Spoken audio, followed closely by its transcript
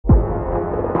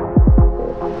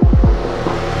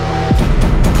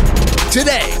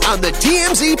Today on the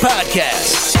TMZ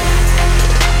Podcast.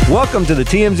 Welcome to the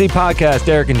TMZ Podcast.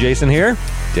 Derek and Jason here.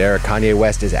 Derek, Kanye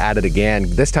West is at it again,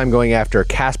 this time going after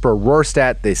Casper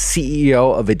Rohrstedt, the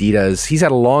CEO of Adidas. He's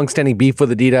had a long-standing beef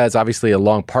with Adidas, obviously a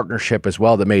long partnership as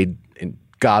well that made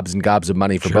gobs and gobs of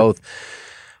money for both.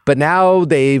 But now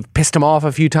they've pissed him off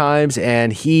a few times,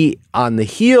 and he, on the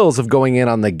heels of going in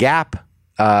on the Gap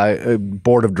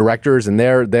board of directors and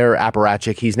their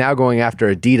apparatchik, he's now going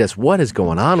after Adidas. What is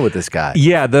going on with this guy?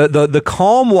 Yeah, the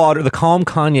calm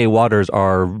Kanye waters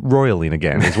are roiling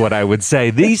again, is what I would say.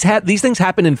 These things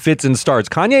happen in fits and starts.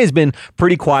 Kanye has been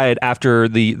pretty quiet after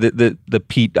the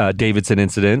Pete Davidson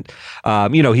incident.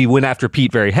 He went after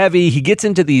Pete very heavy. He gets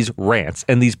into these rants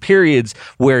and these periods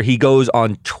where he goes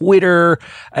on Twitter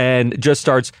and just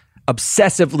starts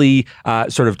obsessively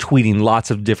sort of tweeting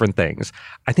lots of different things.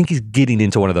 I think he's getting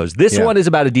into one of those. This one is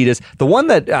about Adidas. The one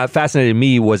that fascinated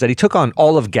me was that he took on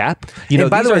all of Gap. These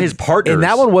are his partners. And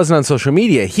that one wasn't on social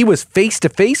media. He was face to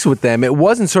face with them. It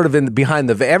wasn't sort of behind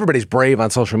everybody's brave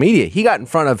on social media. He got in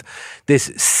front of this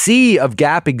sea of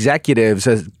Gap executives,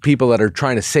 as people that are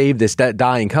trying to save this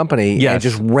dying company, and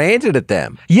just ranted at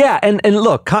them. Yeah, and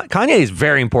look, Kanye is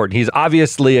very important. He's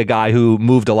obviously a guy who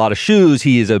moved a lot of shoes.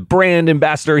 He is a brand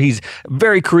ambassador. He's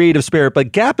very creative spirit,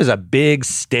 but Gap is a big,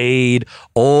 staid,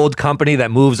 old company that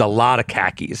moves a lot of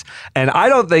khakis. And I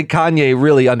don't think Kanye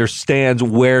really understands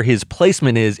where his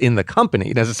placement is in the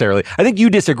company necessarily. I think you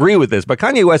disagree with this, but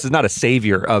Kanye West is not a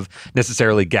savior of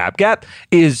necessarily Gap. Gap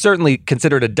is certainly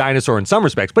considered a dinosaur in some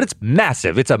respects, but it's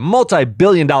massive. It's a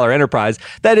multi-billion-dollar enterprise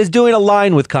that is doing a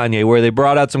line with Kanye where they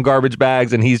brought out some garbage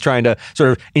bags and he's trying to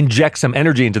sort of inject some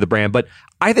energy into the brand. But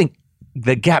I think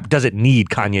the Gap doesn't need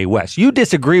Kanye West. You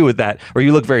disagree with that, or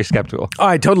you look very skeptical? Oh,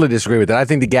 I totally disagree with that. I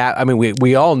think the Gap,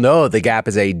 we all know the Gap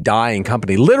is a dying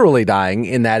company, literally dying,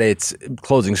 in that it's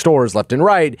closing stores left and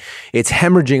right. It's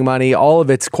hemorrhaging money. All of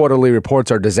its quarterly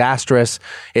reports are disastrous.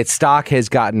 Its stock has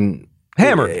gotten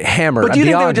hammered. But do you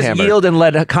think they would just yield and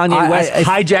let Kanye West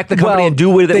hijack the company and do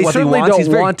with it what he wants?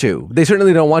 They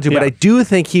certainly don't want to, but I do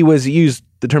think he was used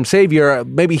the term savior.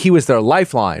 Maybe he was their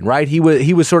lifeline, right? He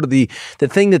was sort of the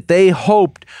thing that they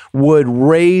hoped would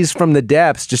raise from the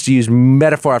depths, just to use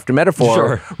metaphor after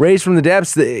metaphor, raise from the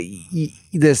depths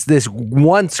this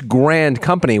once grand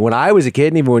company. When I was a kid,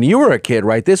 and even when you were a kid,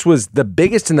 right? This was the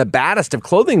biggest and the baddest of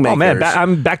clothing makers. Oh man,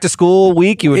 I'm back to school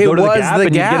week. You would go to the Gap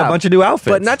and you'd get a bunch of new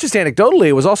outfits. But not just anecdotally,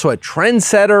 it was also a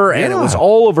trendsetter, and it was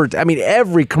all over.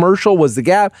 Every commercial was the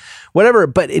Gap, whatever.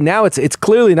 But now it's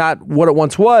clearly not what it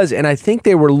once was, and I think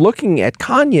they were looking at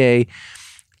Kanye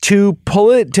to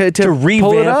pull it to revamp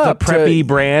pull it up, the preppy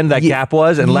brand that Gap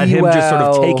was, and let him just sort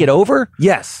of take it over.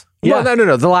 Yes. Yeah. Well,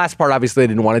 no. The last part, obviously, they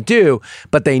didn't want to do,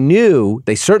 but they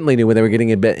certainly knew when they were getting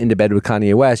into bed with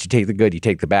Kanye West, you take the good, you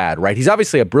take the bad, right? He's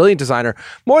obviously a brilliant designer.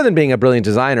 More than being a brilliant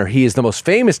designer, he is the most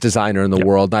famous designer in the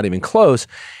world, not even close.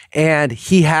 And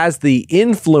he has the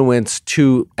influence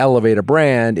to elevate a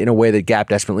brand in a way that Gap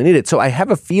desperately needed. So I have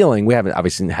a feeling, we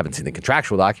haven't seen the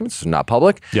contractual documents, it's not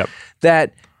public,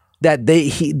 that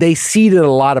they ceded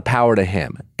a lot of power to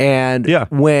him. And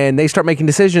when they start making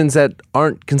decisions that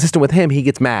aren't consistent with him, he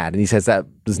gets mad and he says that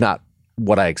is not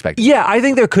what I expected. Yeah, I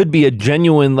think there could be a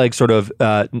genuine sort of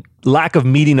lack of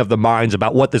meeting of the minds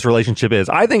about what this relationship is.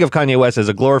 I think of Kanye West as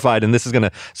a glorified, and this is going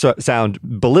to sound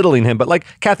belittling him, but like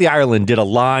Kathy Ireland did a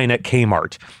line at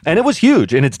Kmart, and it was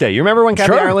huge in its day. You remember when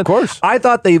Kathy Ireland? Of course. I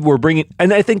thought they were bringing,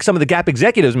 and I think some of the Gap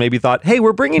executives maybe thought, hey,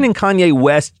 we're bringing in Kanye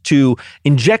West to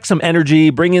inject some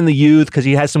energy, bring in the youth because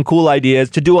he has some cool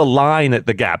ideas, to do a line at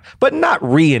the Gap, but not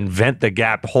reinvent the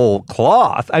Gap whole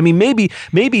cloth. I mean,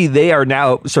 maybe they are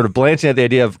now sort of blanching at the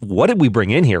idea of, what did we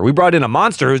bring in here? We brought in a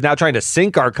monster who's now trying to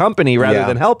sink our company rather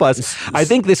than help us. I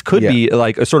think this could be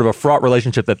like a sort of a fraught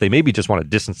relationship that they maybe just want to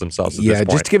distance themselves at this point.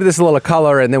 Just to give this a little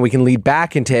color, and then we can lead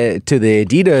back into the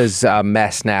Adidas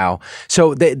mess now.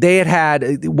 So they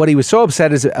had what he was so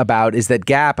upset about is that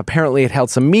Gap apparently had held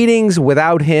some meetings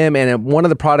without him, and one of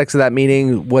the products of that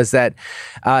meeting was that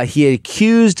Kanye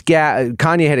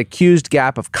had accused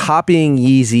Gap of copying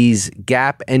Yeezy's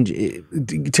Gap and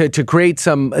to create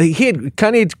some.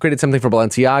 Kanye had created something for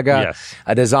Balenciaga,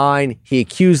 a design. He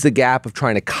accused the Gap of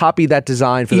trying to copy that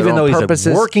design for their own purposes.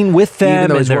 Even though he's working with them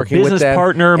and their business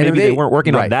partner, maybe they weren't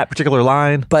working on that particular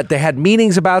line. But they had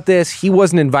meetings about this. He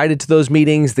wasn't invited to those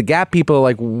meetings. The Gap people are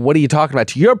like, what are you talking about?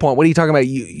 To your point, what are you talking about?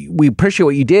 We appreciate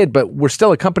what you did, but we're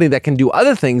still a company that can do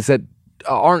other things that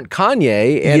aren't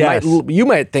Kanye, and Yes. you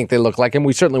might think they look like him.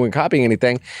 We certainly weren't copying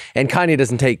anything, and Kanye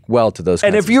doesn't take well to those.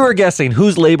 And if you were guessing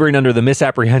who's laboring under the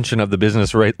misapprehension of the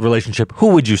business relationship, who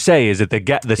would you say? Is it the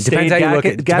state Depends how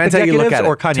you look at it.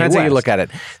 or Kanye Depends West? how you look at it.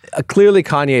 Clearly,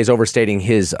 Kanye is overstating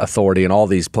his authority in all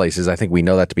these places. I think we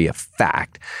know that to be a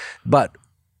fact. But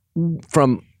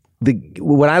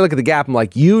when I look at the Gap, I'm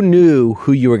like, you knew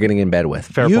who you were getting in bed with.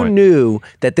 Fair you point. knew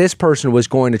that this person was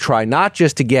going to try not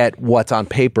just to get what's on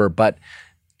paper, but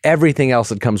everything else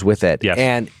that comes with it. Yes.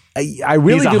 And I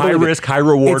really He's a do high believe risk, high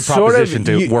reward it's sort proposition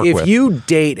to work if with. If you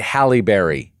date Halle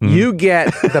Berry, you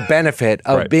get the benefit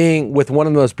of Right. being with one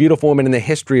of the most beautiful women in the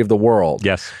history of the world.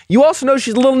 Yes. You also know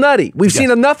she's a little nutty. We've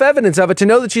seen enough evidence of it to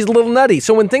know that she's a little nutty.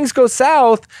 So when things go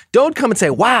south, don't come and say,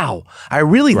 wow, I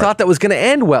really thought that was going to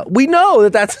end well. We know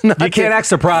that that's not. You can't act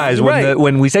surprised Right.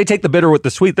 when we say take the bitter with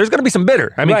the sweet. There's going to be some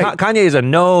bitter. I mean, Right. Kanye is a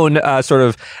known sort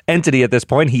of entity at this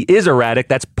point. He is erratic.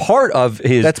 That's part of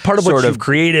his sort of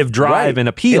creative drive and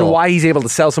appeal. And why he's able to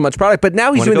sell so much product. But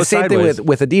now he's When it doing the goes same sideways. thing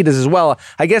with Adidas as well.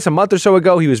 I guess a month or so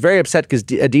ago, he was very upset because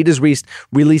Adidas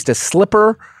released a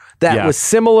slipper that was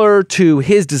similar to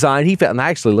his design. He felt, and I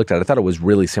actually looked at it, I thought it was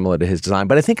really similar to his design.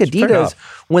 But I think Adidas,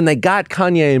 when they got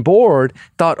Kanye on board,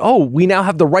 thought, oh, we now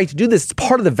have the right to do this. It's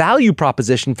part of the value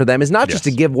proposition for them is not just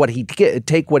to give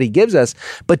take what he gives us,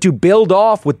 but to build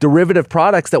off with derivative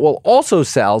products that will also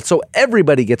sell so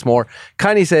everybody gets more.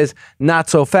 Kanye says,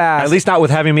 not so fast. At least not with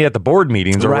having me at the board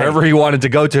meetings or wherever he wanted to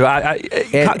go to.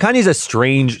 Kanye's a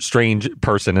strange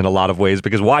person in a lot of ways,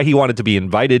 because why he wanted to be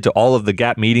invited to all of the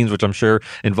Gap meetings, which I'm sure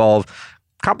involve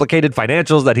complicated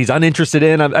financials that he's uninterested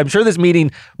in. I'm sure this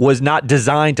meeting was not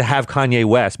designed to have Kanye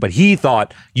West, but he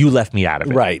thought, you left me out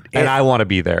of it. Right. And I want to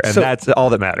be there. And that's all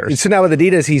that matters. So now with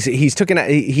Adidas,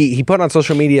 he put on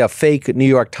social media a fake New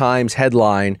York Times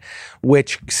headline,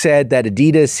 which said that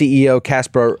Adidas CEO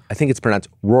Casper, I think it's pronounced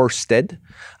Rorsted,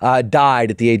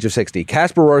 died at the age of 60.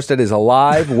 Casper Rorsted is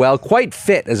alive, well, quite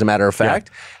fit, as a matter of fact.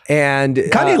 Yeah. And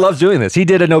Kanye loves doing this. He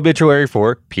did an obituary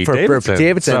for Pete Davidson. For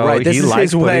Davidson, so right? This he is likes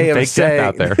his way putting of fake saying. death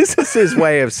out there. This is his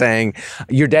way of saying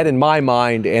you're dead in my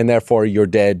mind, and therefore you're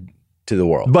dead to the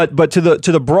world. But to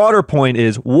the broader point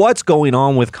is, what's going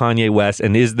on with Kanye West,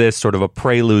 and is this sort of a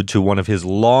prelude to one of his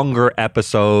longer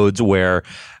episodes where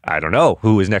I don't know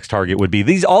who his next target would be?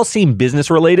 These all seem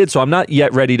business related, so I'm not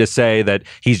yet ready to say that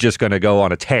he's just going to go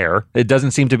on a tear. It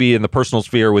doesn't seem to be in the personal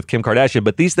sphere with Kim Kardashian,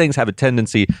 but these things have a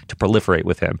tendency to proliferate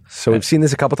with him. So we've seen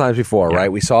this a couple times before,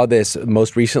 right? We saw this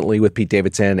most recently with Pete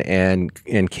Davidson and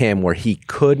Kim, where he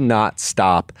could not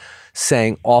stop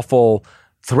saying awful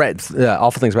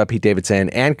things about Pete Davidson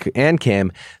and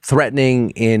Kim,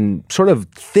 threatening in sort of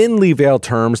thinly veiled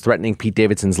terms, threatening Pete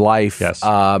Davidson's life. Yes.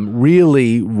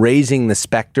 Really raising the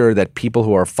specter that people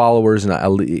who are followers and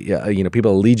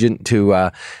people allegiant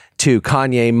to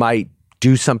Kanye might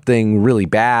do something really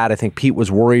bad. I think Pete was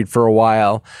worried for a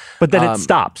while. But then it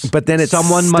stops. But then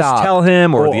someone must tell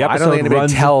him, or the episode I don't think anybody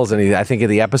runs. tells anything. I think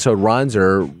the episode runs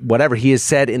or whatever. He has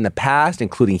said in the past,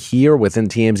 including here within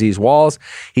TMZ's walls,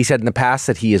 he said in the past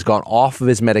that he has gone off of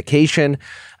his medication,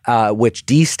 which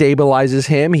destabilizes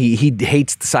him. He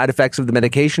hates the side effects of the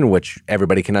medication, which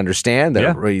everybody can understand.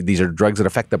 These are drugs that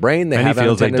affect the brain. And he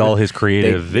feels they dull his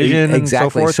creative vision exactly. and so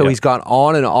forth. So he's gone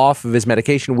on and off of his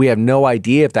medication. We have no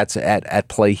idea if that's at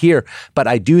play here. But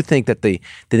I do think that the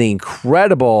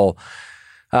incredible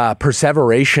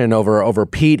perseveration over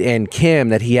Pete and Kim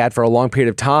that he had for a long period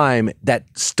of time that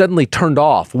suddenly turned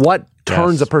off. What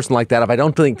turns a person like that off? I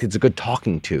don't think it's a good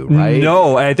talking to, right?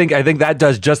 No, I think that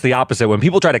does just the opposite. When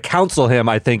people try to counsel him,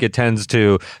 I think it tends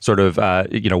to sort of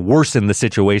worsen the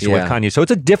situation with Kanye. So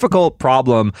it's a difficult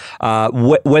problem.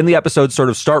 When the episodes sort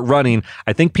of start running,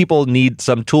 I think people need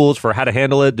some tools for how to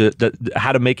handle it,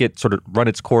 how to make it sort of run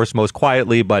its course most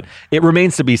quietly. But it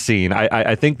remains to be seen.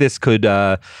 I think this could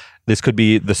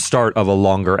be the start of a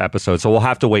longer episode, so we'll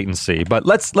have to wait and see. But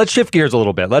let's shift gears a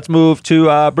little bit. Let's move to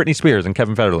Britney Spears and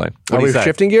Kevin Federline. Are we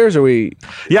shifting gears? Or are we?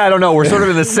 Yeah, I don't know. We're sort of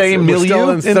in the same milieu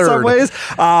in some ways.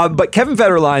 But Kevin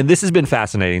Federline, this has been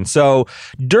fascinating. So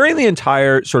during the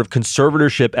entire sort of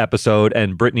conservatorship episode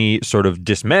and Britney sort of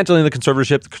dismantling the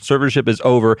conservatorship is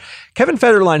over, Kevin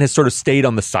Federline has sort of stayed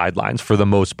on the sidelines for the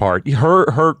most part.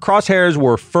 Her crosshairs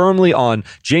were firmly on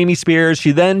Jamie Spears.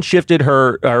 She then shifted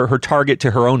her target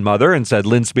to her own mother and said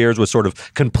Lynn Spears was sort of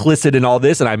complicit in all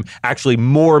this, and I'm actually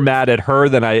more mad at her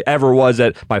than I ever was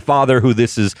at my father, who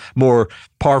this is more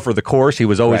par for the course. He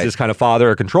was always this kind of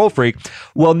father, a control freak.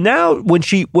 Well, now when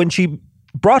she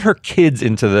brought her kids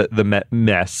into the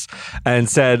mess and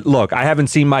said, look, I haven't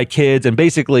seen my kids, and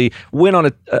basically went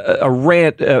on a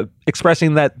rant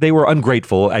expressing that they were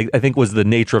ungrateful, I think was the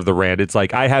nature of the rant. It's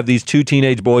like, I have these 2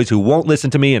 teenage boys who won't listen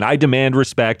to me and I demand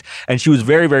respect. And she was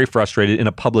very, very frustrated in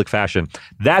a public fashion.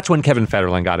 That's when Kevin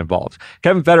Federline got involved.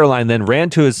 Kevin Federline then ran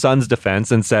to his son's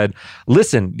defense and said,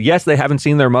 listen, yes, they haven't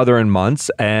seen their mother in months,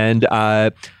 and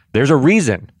there's a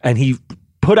reason. And he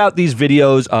put out these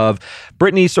videos of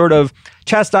Britney sort of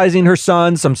chastising her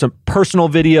son, some personal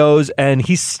videos, and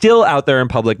he's still out there in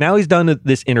public. Now he's done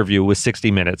this interview with 60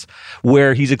 Minutes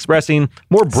where he's expressing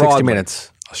more broadly. 60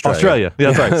 Minutes. Australia.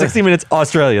 Yeah, that's right. 60 Minutes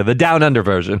Australia, the down under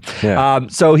version. Yeah.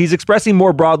 So he's expressing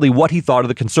more broadly what he thought of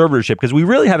the conservatorship, because we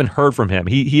really haven't heard from him.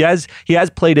 He has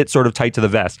played it sort of tight to the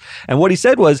vest. And what he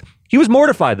said was he was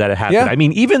mortified that it happened. Yeah. I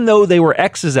mean, even though they were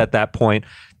exes at that point,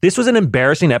 this was an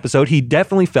embarrassing episode. He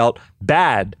definitely felt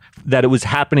bad that it was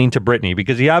happening to Britney,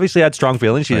 because he obviously had strong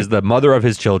feelings. She is the mother of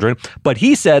his children. But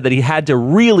he said that he had to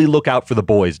really look out for the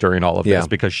boys during all of this,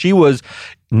 because she was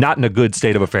not in a good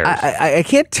state of affairs. I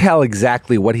can't tell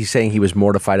exactly what he's saying he was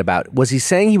mortified about. Was he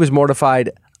saying he was mortified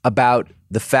about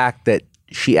the fact that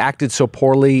she acted so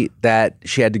poorly that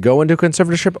she had to go into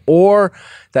conservatorship, or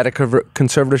that a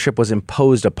conservatorship was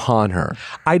imposed upon her?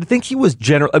 I think he was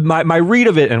general. My read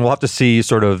of it, and we'll have to see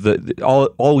sort of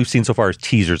all we've seen so far is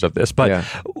teasers of this, but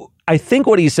I think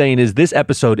what he's saying is this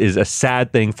episode is a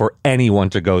sad thing for anyone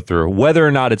to go through. Whether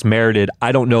or not it's merited,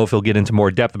 I don't know if he'll get into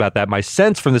more depth about that. My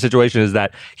sense from the situation is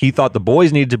that he thought the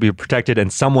boys needed to be protected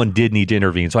and someone did need to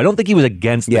intervene. So I don't think he was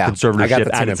against the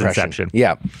conservatorship at its inception.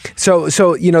 Yeah. So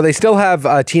they still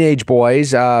have teenage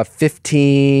boys,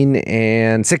 15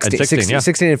 and 16.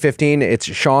 16 and 15. It's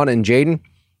Sean and Jaden.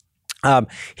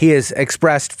 He has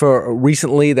expressed for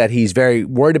recently that he's very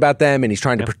worried about them and he's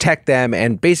trying to protect them.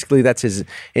 And basically that's his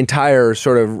entire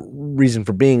sort of reason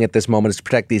for being at this moment, is to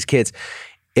protect these kids.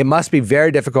 It must be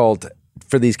very difficult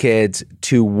for these kids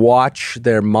to watch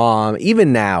their mom,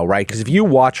 even now, right? Because if you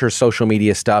watch her social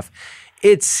media stuff,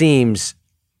 it seems...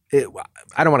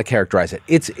 I don't want to characterize it.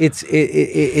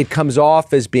 It comes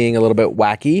off as being a little bit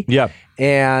wacky. Yeah.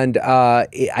 And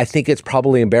I think it's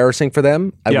probably embarrassing for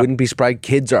them. I wouldn't be surprised.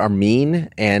 Kids are mean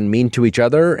to each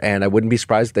other, and I wouldn't be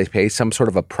surprised if they pay some sort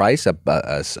of a price,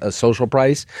 a social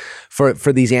price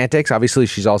for these antics. Obviously,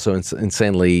 she's also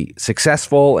insanely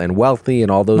successful and wealthy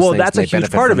and all those things. Well, that's a huge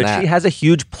part of it. She has a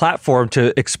huge platform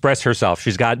to express herself.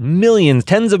 She's got millions,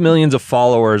 tens of millions of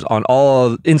followers on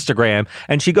all of Instagram,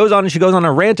 and she goes on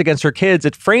a rant against her kids.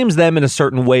 It frames them in a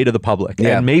certain way to the public.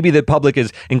 Yeah. And maybe the public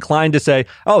is inclined to say,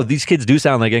 oh, these kids do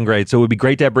sound like ingrates, so it would be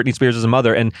great to have Britney Spears as a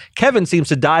mother. And Kevin seems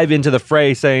to dive into the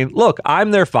fray saying, look, I'm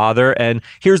their father, and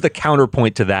here's the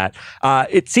counterpoint to that.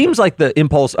 It seems like the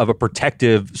impulse of a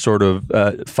protective sort of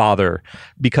father,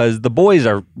 because the boys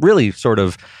are really sort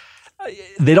of,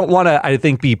 they don't want to, I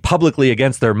think, be publicly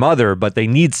against their mother, but they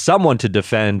need someone to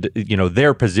defend,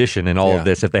 their position in all of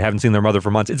this if they haven't seen their mother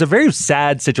for months. It's a very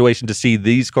sad situation to see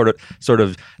these sort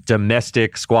of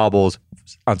domestic squabbles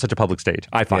on such a public stage,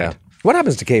 I find. Yeah. What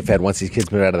happens to K-Fed once these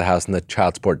kids move out of the house and the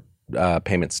child support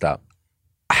payments stop?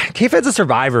 K-Fed's a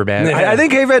survivor, man. Yeah. I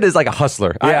think K-Fed is like a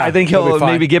hustler. Yeah, I think he'll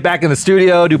maybe get back in the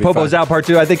studio, do Popo's Out Part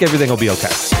 2. I think everything will be okay.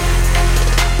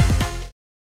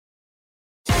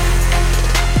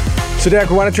 So,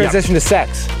 Derek, we want to transition to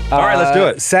sex. All right, let's do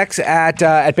it. Sex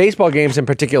at baseball games in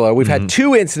particular. We've had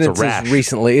 2 incidences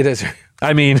recently. It is...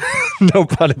 I mean, no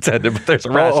pun intended, but there's a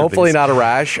rash. Hopefully not a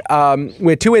rash.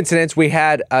 We had 2 incidents. We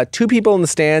had 2 people in the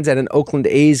stands at an Oakland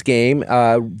A's game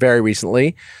very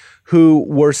recently who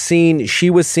were seen,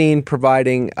 she was seen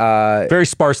providing... very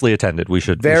sparsely attended, we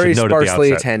should note at the outset. Very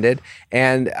sparsely attended.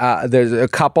 And there's a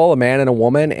couple, a man and a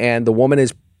woman, and the woman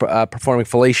is performing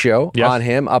fellatio on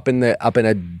him up in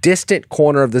a distant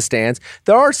corner of the stands.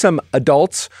 There are some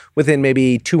adults within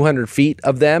maybe 200 feet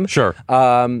of them. Sure.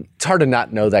 It's hard to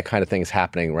not know that kind of thing is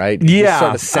happening, right? Yeah. You just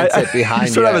sort of sense it behind you.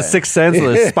 You sort of have a sixth sense,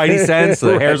 the spidey sense,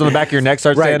 the hairs on the back of your neck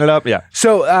start standing up. Yeah.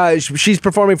 So she's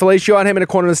performing fellatio on him in a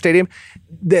corner of the stadium.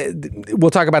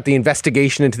 We'll talk about the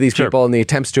investigation into these people and the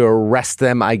attempts to arrest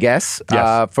them, I guess,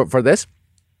 for this.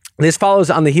 This follows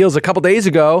on the heels. A couple days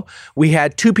ago, we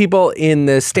had 2 people in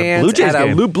the stands at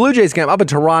a Blue Jays game up in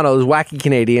Toronto, those wacky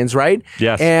Canadians, right?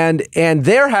 Yes. And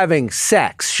they're having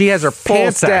sex. She has her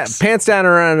pants down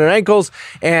around her ankles,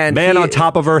 and man on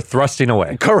top of her thrusting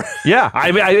away. Correct. Yeah.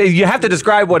 I mean, you have to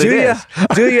describe what it is.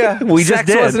 Do you? We sex just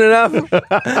did. Wasn't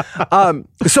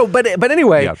enough. But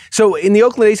anyway, so in the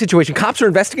Oakland A's situation, cops are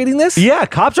investigating this? Yeah,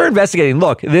 cops are investigating.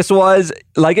 Look, this was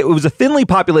it was a thinly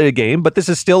populated game, but this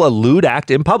is still a lewd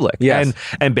act in public. Yes.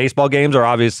 And baseball games are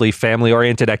obviously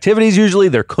family-oriented activities usually.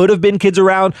 There could have been kids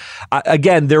around.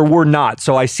 Again, there were not.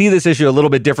 So I see this issue a little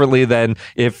bit differently than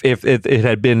if it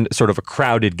had been sort of a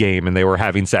crowded game and they were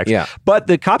having sex. Yeah. But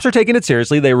the cops are taking it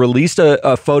seriously. They released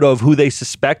a photo of who they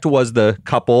suspect was the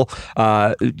couple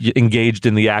engaged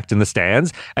in the act in the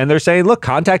stands. And they're saying, look,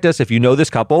 contact us if you know this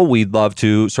couple. We'd love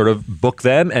to sort of book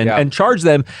them and charge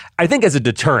them, I think, as a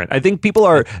deterrent. I think people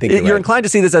are, you're inclined to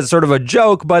see this as sort of a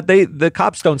joke, but the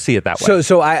cops don't see it that way.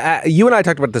 So you and I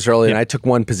talked about this earlier, and I took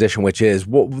one position, which is,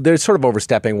 they're sort of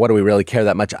overstepping. What do we really care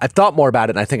that much? I've thought more about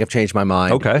it, and I think I've changed my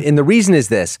mind. Okay. And the reason is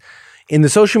this. In the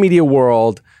social media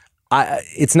world,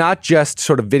 it's not just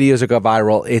sort of videos that go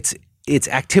viral. It's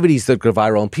activities that go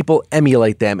viral, and people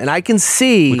emulate them. And I can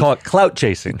see... We call it clout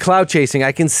chasing. Clout chasing.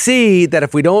 I can see that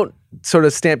if we don't sort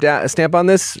of stamp on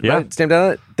this, right? Stamp down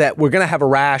on it, that we're going to have a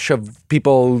rash of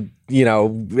people...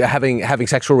 having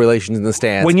sexual relations in the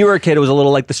stands. When you were a kid, it was a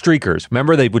little like the streakers.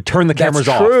 Remember, they would turn the cameras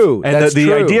off. True. And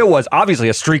the idea was, obviously,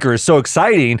 a streaker is so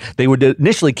exciting, they would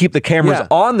initially keep the cameras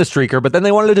on the streaker, but then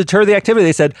they wanted to deter the activity.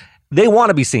 They said, they want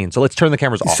to be seen, so let's turn the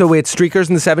cameras off. So we had streakers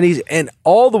in the 70s, and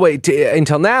all the way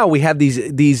until now, we have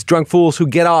these drunk fools who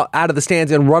get out of the stands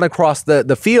and run across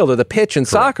the field or the pitch in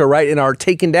soccer, right, and are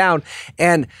taken down.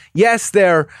 And yes,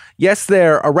 they're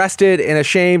arrested and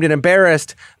ashamed and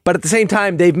embarrassed, but at the same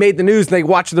time, they've made the news and they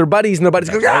watch their buddies, and their buddies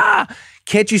go, ah!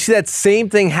 Can't you see that same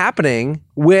thing happening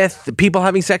with people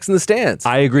having sex in the stands?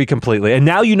 I agree completely. And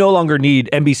now you no longer need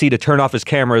NBC to turn off his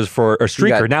cameras for a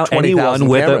streaker. Now anyone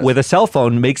with a cell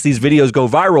phone makes these videos go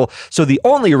viral. So the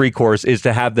only recourse is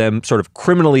to have them sort of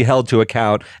criminally held to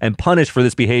account and punished for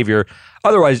this behavior.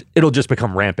 Otherwise, it'll just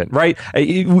become rampant, right?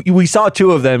 We saw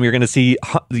two of them. You're going to see,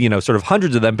 sort of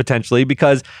hundreds of them potentially,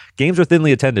 because games are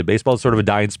thinly attended. Baseball is sort of a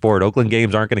dying sport. Oakland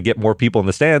games aren't going to get more people in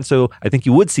the stands, so I think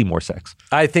you would see more sex.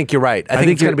 I think you're right. I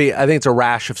think it's going to be. I think it's a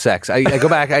rash of sex. I go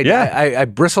back. I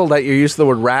bristled at your use of the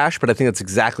word rash, but I think that's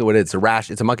exactly what it is. It's a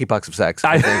rash. It's a monkeypox of sex.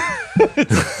 I think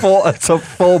it's a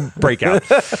full breakout.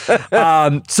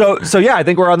 So yeah, I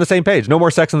think we're on the same page. No more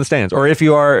sex in the stands. Or if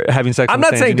you are having sex, I'm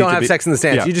not saying don't have sex in the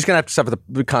stands. Yeah. You're just going to have to suffer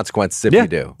the consequences if you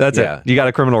do. That's it. You got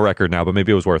a criminal record now, but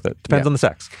maybe it was worth it. Depends on the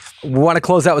sex. We want to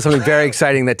close out with something very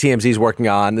exciting that TMZ is working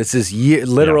on. This is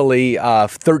literally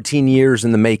 13 years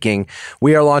in the making.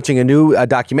 We are launching a new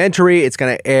documentary. It's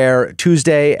going to air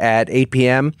Tuesday at 8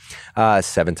 p.m.,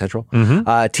 7 Central.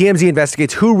 TMZ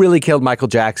investigates who really killed Michael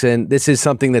Jackson. This is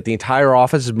something that the entire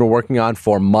office has been working on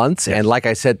for months. And like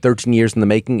I said, 13 years in the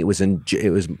making.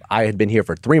 I had been here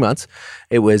for 3 months.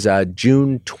 It was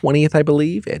June 20th, I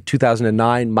believe,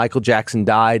 2009. Michael Jackson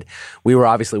died. We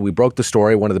broke the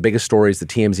story, one of the biggest stories the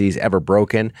TMZ's ever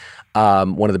broken.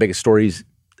 One of the biggest stories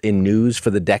in news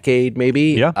for the decade,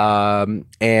 maybe. Yeah.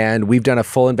 And we've done a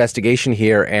full investigation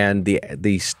here, and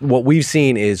the what we've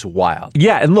seen is wild.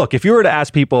 Yeah, and look, if you were to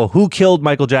ask people who killed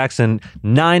Michael Jackson,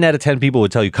 9 out of 10 people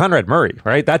would tell you Conrad Murray,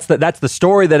 right? That's the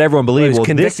story that everyone believes.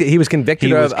 He was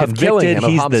convicted of killing him,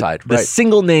 of homicide. The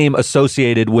single name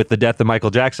associated with the death of Michael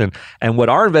Jackson. And what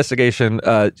our investigation,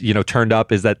 turned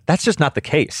up is that that's just not the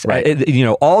case. Right.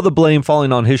 All the blame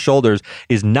falling on his shoulders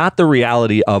is not the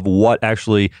reality of what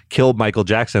actually killed Michael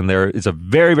Jackson. There is a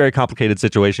very, very complicated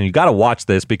situation. You got to watch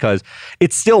this because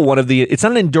it's still it's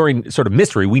not an enduring sort of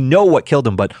mystery. We know what killed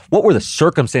him, but what were the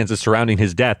circumstances surrounding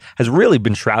his death has really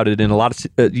been shrouded in a lot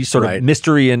of of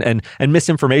mystery and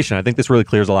misinformation. I think this really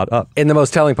clears a lot up. And the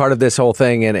most telling part of this whole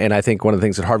thing, and I think one of the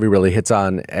things that Harvey really hits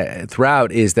on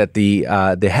throughout, is that the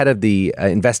head of the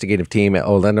investigative team,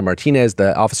 Orlando Martinez,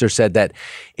 the officer, said that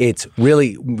it's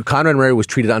really Conrad Murray was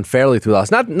treated unfairly through the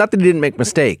loss. Not that he didn't make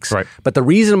mistakes, but the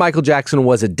reason Michael Jackson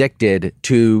was addicted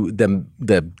to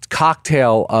the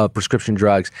cocktail of prescription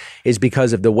drugs is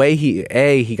because of the way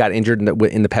he got injured in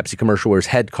the Pepsi commercial where his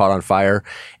head caught on fire,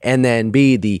 and then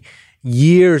B, the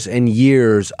years and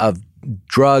years of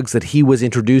drugs that he was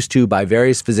introduced to by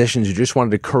various physicians who just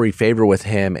wanted to curry favor with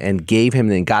him and gave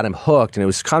him and got him hooked. And it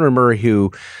was Conrad Murray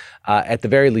who at the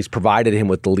very least provided him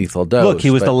with the lethal dose. Look,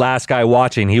 he was the last guy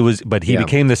watching. He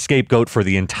became the scapegoat for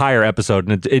the entire episode,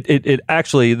 and it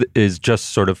actually is just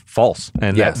sort of false.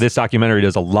 And this documentary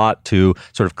does a lot to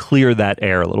sort of clear that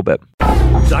air a little bit.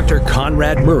 Dr.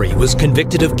 Conrad Murray was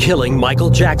convicted of killing Michael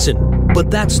Jackson, but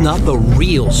that's not the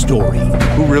real story.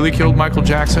 Who really killed Michael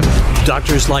Jackson?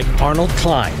 Doctors like Arnold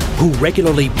Klein, who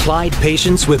regularly plied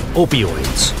patients with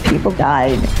opioids. People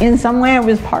died. In some way, I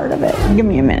was part of it. Give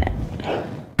me a minute.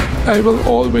 I will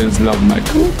always love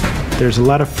Michael. There's a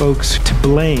lot of folks to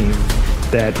blame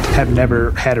that have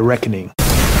never had a reckoning.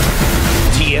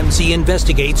 TMZ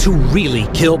investigates who really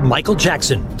killed Michael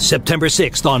Jackson, September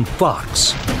 6th on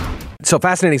Fox. So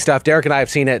fascinating stuff. Derek and I have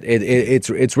seen it.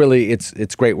 It's really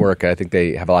great work. I think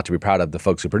they have a lot to be proud of, the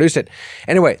folks who produced it.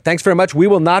 Anyway, thanks very much. We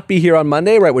will not be here on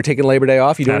Monday, right? We're taking Labor Day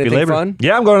off. You doing Happy anything Labor. fun?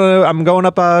 Yeah, I'm going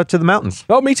up to the mountains.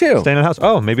 Oh, me too. Staying in a house.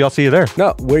 Oh, maybe I'll see you there.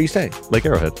 No, where are you staying? Lake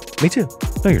Arrowhead. Me too.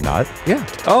 No, you're not. Yeah.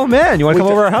 Oh man, you want to come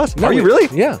over our house? No, Are you really?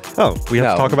 Yeah. Oh, we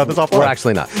have to talk about this offline. We're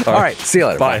actually not. All right. See you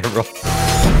later. Bye, everyone.